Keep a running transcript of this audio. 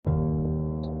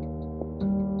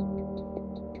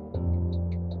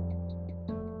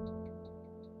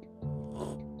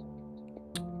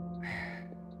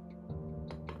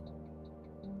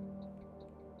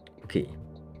Oke.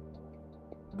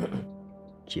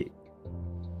 C.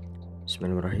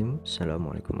 Bismillahirrahmanirrahim.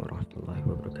 Assalamualaikum warahmatullahi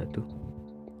wabarakatuh.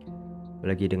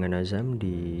 Lagi dengan Azam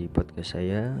di podcast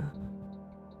saya,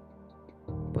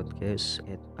 podcast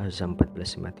 @azam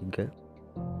 1453.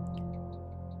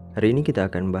 Hari ini kita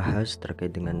akan bahas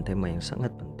terkait dengan tema yang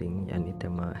sangat penting, yakni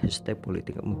tema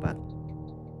 #politik 4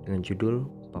 dengan judul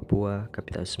Papua,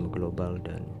 Kapitalisme Global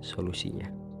dan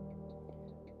Solusinya.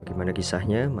 Bagaimana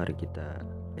kisahnya? Mari kita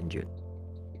lanjut.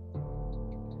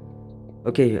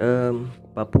 Oke,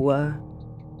 Papua,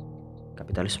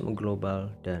 kapitalisme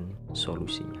global dan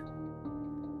solusinya.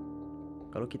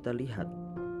 Kalau kita lihat,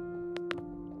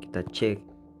 kita cek,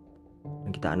 dan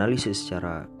kita analisis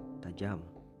secara tajam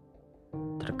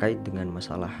terkait dengan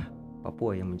masalah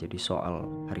Papua yang menjadi soal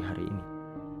hari-hari ini.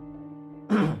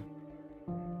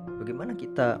 Bagaimana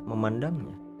kita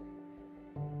memandangnya?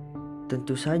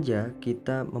 Tentu saja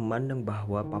kita memandang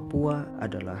bahwa Papua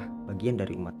adalah bagian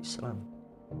dari umat Islam.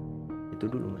 Itu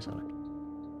dulu masalahnya.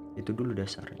 Itu dulu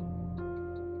dasarnya.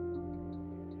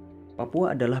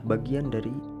 Papua adalah bagian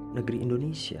dari negeri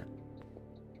Indonesia.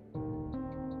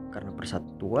 Karena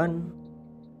persatuan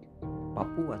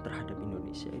Papua terhadap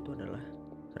Indonesia itu adalah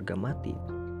harga mati.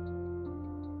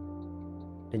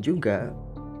 Dan juga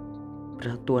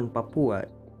persatuan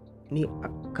Papua ini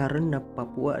karena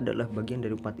Papua adalah bagian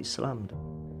dari umat Islam,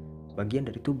 bagian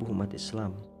dari tubuh umat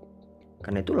Islam.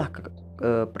 Karena itulah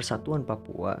persatuan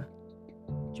Papua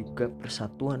juga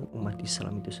persatuan umat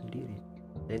Islam itu sendiri,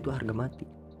 dan itu harga mati.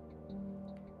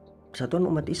 Persatuan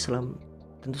umat Islam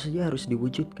tentu saja harus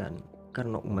diwujudkan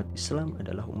karena umat Islam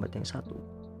adalah umat yang satu.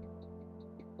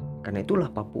 Karena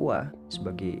itulah Papua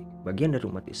sebagai bagian dari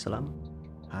umat Islam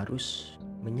harus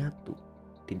menyatu,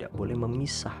 tidak boleh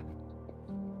memisah,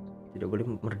 tidak boleh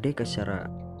merdeka secara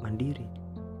mandiri.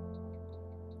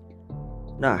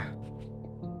 Nah,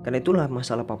 karena itulah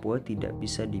masalah Papua tidak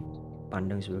bisa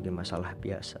dipandang sebagai masalah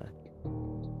biasa.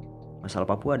 Masalah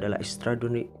Papua adalah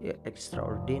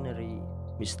extraordinary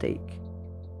mistake.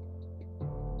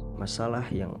 Masalah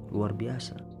yang luar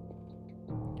biasa.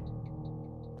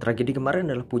 Tragedi kemarin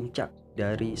adalah puncak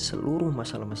dari seluruh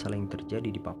masalah-masalah yang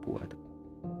terjadi di Papua.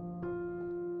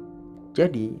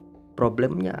 Jadi,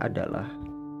 problemnya adalah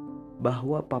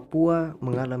bahwa Papua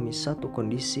mengalami satu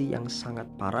kondisi yang sangat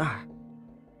parah,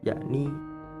 yakni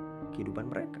kehidupan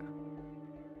mereka.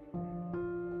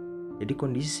 Jadi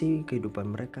kondisi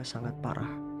kehidupan mereka sangat parah.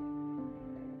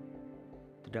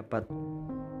 Terdapat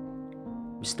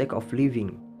mistake of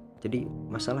living, jadi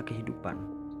masalah kehidupan.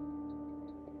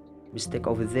 Mistake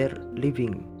of their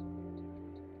living,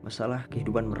 masalah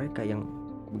kehidupan mereka yang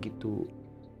begitu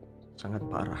sangat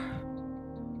parah.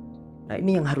 Nah,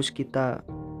 ini yang harus kita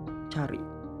cari,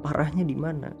 parahnya di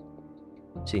mana,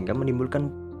 sehingga menimbulkan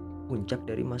puncak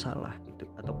dari masalah itu,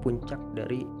 atau puncak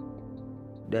dari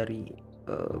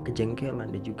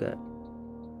kejengkelan dan juga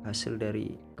hasil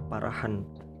dari keparahan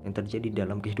yang terjadi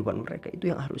dalam kehidupan mereka.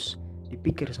 Itu yang harus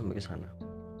dipikir sampai ke sana.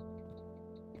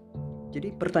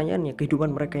 Jadi pertanyaannya,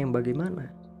 kehidupan mereka yang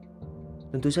bagaimana?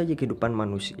 Tentu saja kehidupan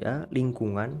manusia,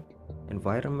 lingkungan,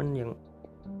 environment yang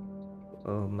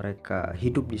mereka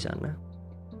hidup di sana,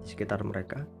 di sekitar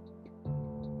mereka,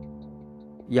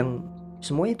 yang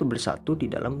semuanya itu bersatu di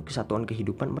dalam kesatuan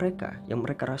kehidupan mereka, yang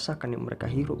mereka rasakan, yang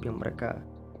mereka hirup, yang mereka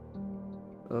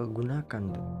gunakan.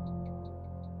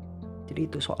 Jadi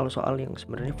itu soal-soal yang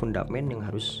sebenarnya fundament yang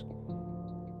harus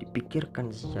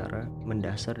dipikirkan secara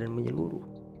mendasar dan menyeluruh.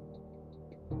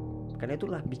 Karena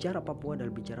itulah bicara Papua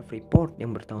adalah bicara Freeport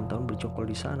yang bertahun-tahun bercokol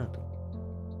di sana tuh.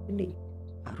 Ini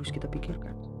harus kita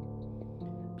pikirkan.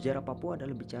 Bicara Papua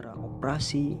adalah bicara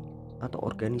operasi atau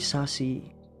organisasi,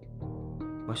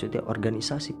 maksudnya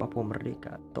organisasi Papua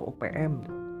Merdeka atau OPM,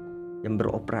 yang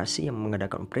beroperasi, yang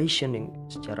mengadakan operation yang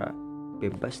secara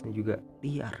bebas dan juga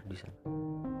liar di sana.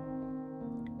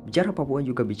 Bicara Papua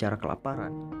juga bicara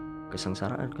kelaparan,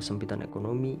 kesengsaraan, kesempitan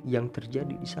ekonomi yang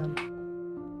terjadi di sana.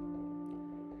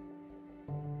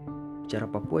 Bicara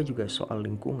Papua juga soal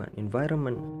lingkungan,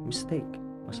 environment mistake,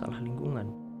 masalah lingkungan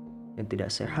yang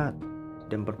tidak sehat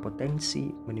dan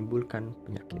berpotensi menimbulkan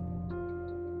penyakit.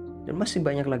 Dan masih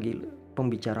banyak lagi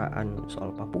pembicaraan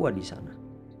soal Papua di sana.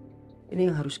 Ini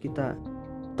yang harus kita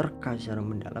terka secara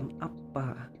mendalam,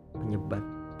 apa penyebab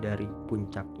dari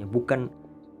puncaknya, bukan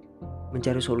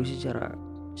mencari solusi secara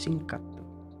singkat.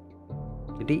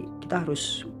 Jadi kita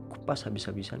harus kupas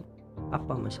habis-habisan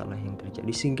apa masalah yang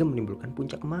terjadi sehingga menimbulkan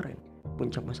puncak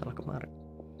masalah kemarin.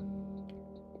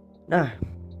 Nah,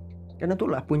 karena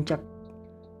itulah puncak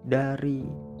dari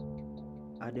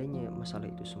adanya masalah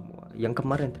itu semua yang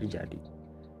kemarin terjadi.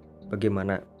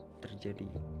 Bagaimana terjadi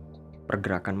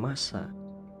pergerakan massa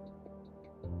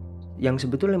Yang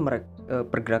sebetulnya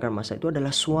pergerakan massa itu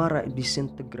adalah suara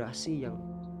disintegrasi yang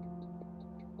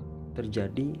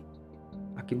terjadi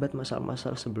akibat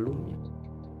masalah-masalah sebelumnya.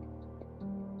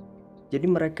 Jadi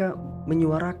mereka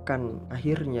menyuarakan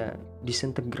akhirnya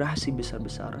disintegrasi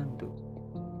besar-besaran tuh.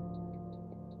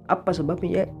 Apa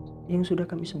sebabnya? Ya, yang sudah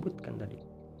kami sebutkan tadi.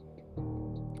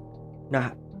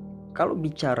 Nah, kalau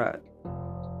bicara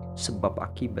sebab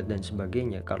akibat dan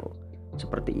sebagainya, kalau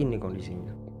seperti ini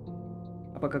kondisinya,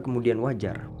 apakah kemudian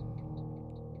wajar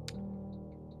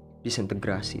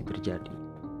disintegrasi terjadi?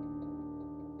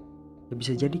 Ya,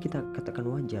 bisa jadi kita katakan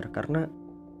wajar karena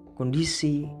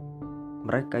kondisi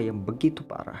mereka yang begitu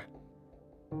parah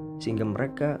sehingga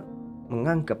mereka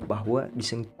menganggap bahwa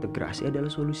disintegrasi adalah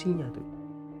solusinya tuh.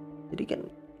 Jadi kan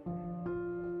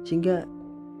sehingga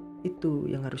itu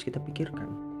yang harus kita pikirkan.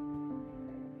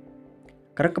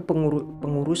 Karena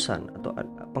pengurusan atau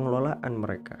pengelolaan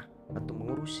mereka atau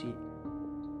mengurusi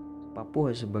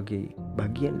Papua sebagai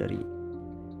bagian dari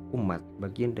umat,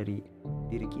 bagian dari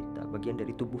diri kita, bagian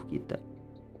dari tubuh kita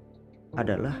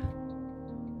adalah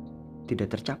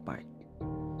tidak tercapai.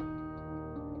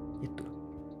 Itu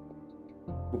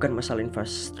bukan masalah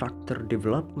infrastruktur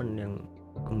development yang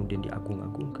kemudian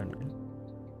diagung-agungkan kan?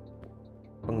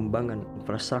 Pengembangan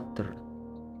infrastruktur,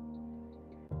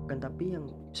 kan, tapi yang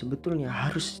sebetulnya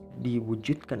harus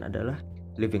diwujudkan adalah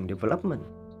living development,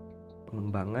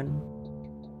 pengembangan,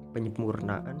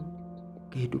 penyempurnaan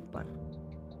kehidupan.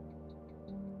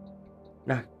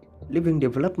 Nah, living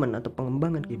development atau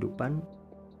pengembangan kehidupan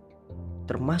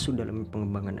termasuk dalam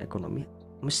pengembangan ekonomi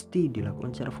mesti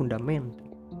dilakukan secara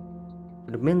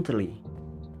fundamentally.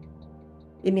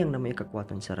 Ini yang namanya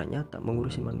kekuatan secara nyata,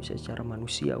 mengurusi manusia secara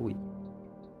manusiawi,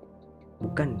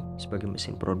 bukan sebagai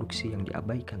mesin produksi yang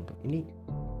diabaikan tuh. Ini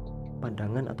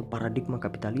pandangan atau paradigma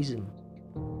kapitalisme.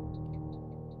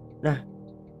 Nah,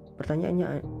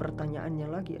 pertanyaannya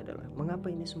lagi adalah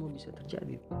mengapa ini semua bisa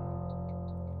terjadi?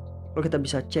 Kalau kita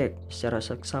bisa cek secara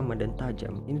seksama dan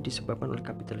tajam, ini disebabkan oleh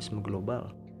kapitalisme global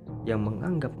yang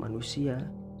menganggap manusia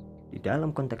di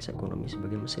dalam konteks ekonomi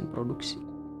sebagai mesin produksi.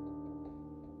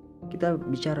 Kita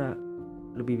bicara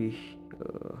lebih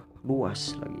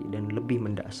luas lagi dan lebih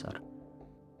mendasar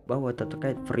bahwa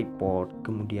terkait Freeport,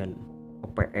 kemudian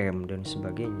OPM dan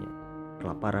sebagainya,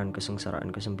 kelaparan,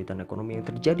 kesengsaraan, kesempitan ekonomi yang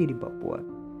terjadi di Papua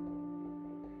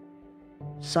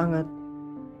sangat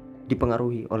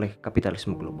dipengaruhi oleh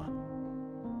kapitalisme global.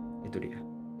 Itu dia.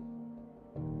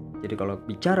 Jadi kalau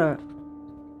bicara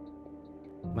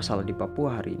masalah di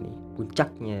Papua hari ini,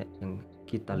 puncaknya yang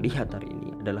kita lihat hari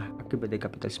ini adalah akibat dari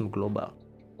kapitalisme global.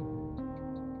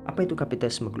 Apa itu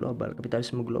kapitalisme global?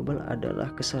 Kapitalisme global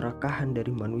adalah keserakahan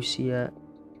dari manusia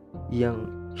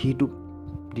yang hidup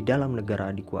di dalam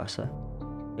negara adikuasa,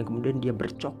 yang kemudian dia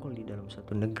bercokol di dalam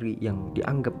satu negeri yang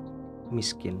dianggap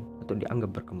miskin atau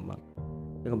dianggap berkembang,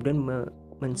 yang kemudian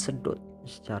mensedot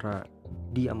secara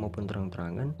diam maupun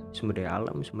terang-terangan sumber daya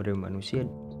alam, sumber daya manusia,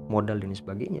 modal dan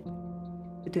sebagainya.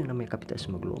 Itu yang namanya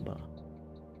kapitalisme global.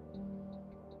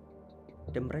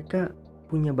 Dan mereka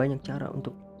punya banyak cara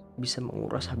untuk bisa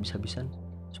menguras habis-habisan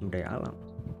sumber daya alam.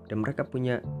 Dan mereka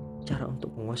punya cara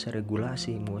untuk menguasai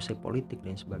regulasi, menguasai politik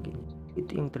dan sebagainya.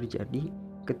 Itu yang terjadi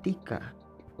ketika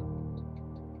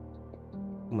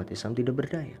umat Islam tidak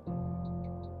berdaya.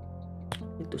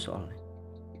 Itu soalnya.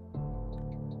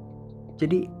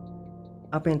 Jadi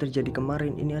apa yang terjadi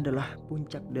kemarin ini adalah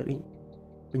puncak dari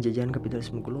penjajahan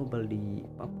kapitalisme global di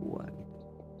Papua gitu.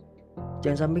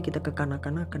 Jangan sampai kita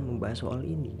kekanak-kanakan membahas soal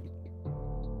ini.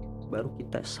 Baru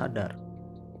kita sadar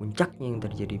puncaknya yang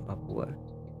terjadi di Papua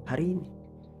hari ini.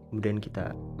 Kemudian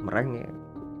kita merengek,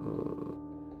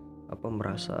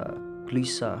 merasa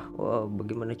gelisah,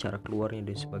 bagaimana cara keluarnya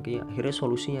dan sebagainya. Akhirnya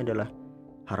solusinya adalah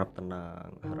harap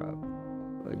tenang, harap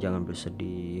jangan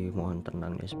bersedih, mohon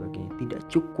tenang dan sebagainya. Tidak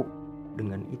cukup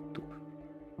dengan itu,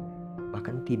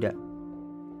 bahkan tidak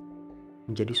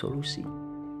menjadi solusi.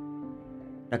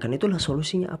 Nah, karena itulah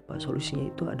solusinya apa? Solusinya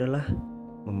itu adalah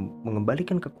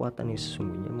mengembalikan kekuatan yang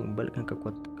sesungguhnya, mengembalikan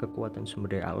kekuatan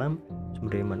sumber daya alam,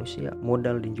 sumber daya manusia,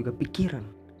 modal dan juga pikiran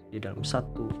di dalam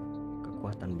satu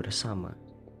kekuatan bersama.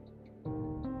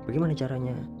 Bagaimana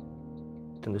caranya?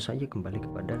 Tentu saja kembali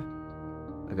kepada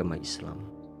agama Islam.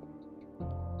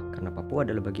 Karena Papua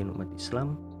adalah bagian umat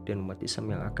Islam, dan umat Islam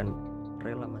yang akan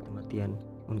rela mati-matian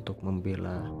untuk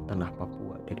membela tanah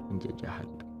Papua dari penjajahan.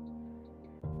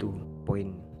 Itu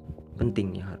poin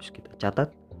penting yang harus kita catat.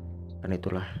 Karena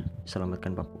itulah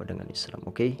selamatkan Papua dengan Islam.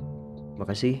 Oke? Terima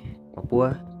kasih.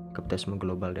 Papua, kapitalisme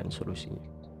global dan solusinya.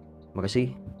 Terima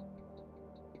kasih.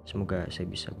 Semoga saya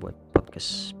bisa buat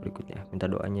podcast berikutnya. Minta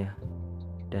doanya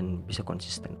dan bisa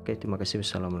konsisten. Oke, terima kasih.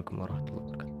 Wassalamualaikum warahmatullahi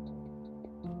wabarakatuh.